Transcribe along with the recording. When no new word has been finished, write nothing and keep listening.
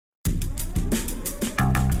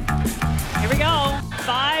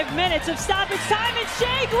minutes of stoppage time, and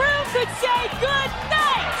Shea Groom could say good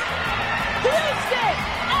night. Houston,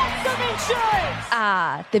 add some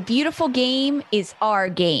insurance. The beautiful game is our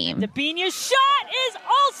game. Debinha's shot is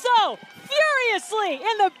also furiously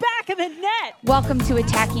in the back of the net. Welcome to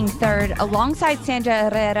Attacking Third, alongside Sandra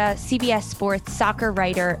Herrera, CBS Sports soccer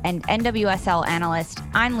writer and NWSL analyst.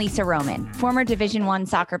 I'm Lisa Roman, former Division I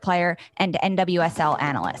soccer player and NWSL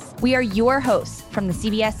analyst. We are your hosts from the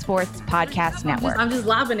CBS Sports Podcast Network. I'm just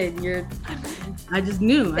lobbing it. I just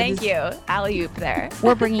knew. Thank you. Alley-oop there.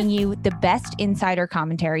 We're bringing you the best insider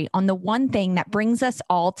commentary on the one thing that brings us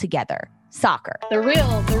all together. Soccer. The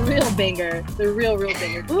real banger. The real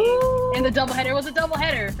banger. Ooh. And the doubleheader was a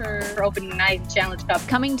doubleheader for opening night Challenge Cup.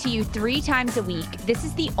 Coming to you 3 times a week, this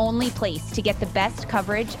is the only place to get the best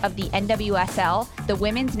coverage of the NWSL, the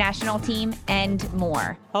women's national team, and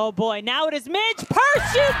more. Oh boy, now it is Midge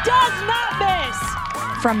Pursuit does not miss.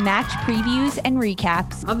 From match previews and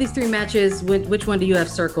recaps. Of these 3 matches, which one do you have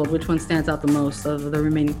circled? Which one stands out the most of the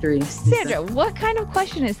remaining 3? Sandra, what kind of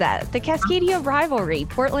question is that? The Cascadia rivalry,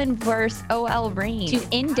 Portland versus OL Reign, to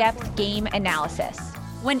in-depth game analysis.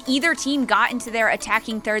 When either team got into their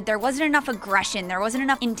attacking third, there wasn't enough aggression, there wasn't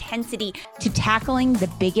enough intensity, to tackling the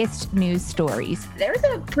biggest news stories. There was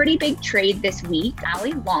a pretty big trade this week.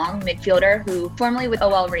 Ali Long, midfielder who formerly with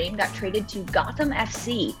OL Reign, got traded to Gotham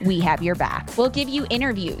FC. We have your back. We'll give you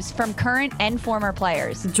interviews from current and former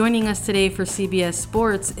players. Joining us today for CBS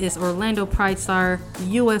Sports is Orlando Pride star,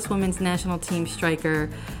 U.S. Women's National Team striker,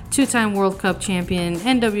 2-time World Cup champion,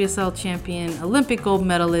 NWSL champion, Olympic gold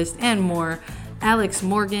medalist, and more, Alex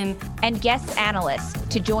Morgan, and guest analysts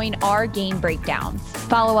to join our game breakdowns.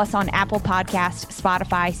 Follow us on Apple Podcasts,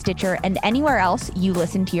 Spotify, Stitcher, and anywhere else you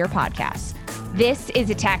listen to your podcasts. This is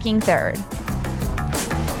Attacking Third.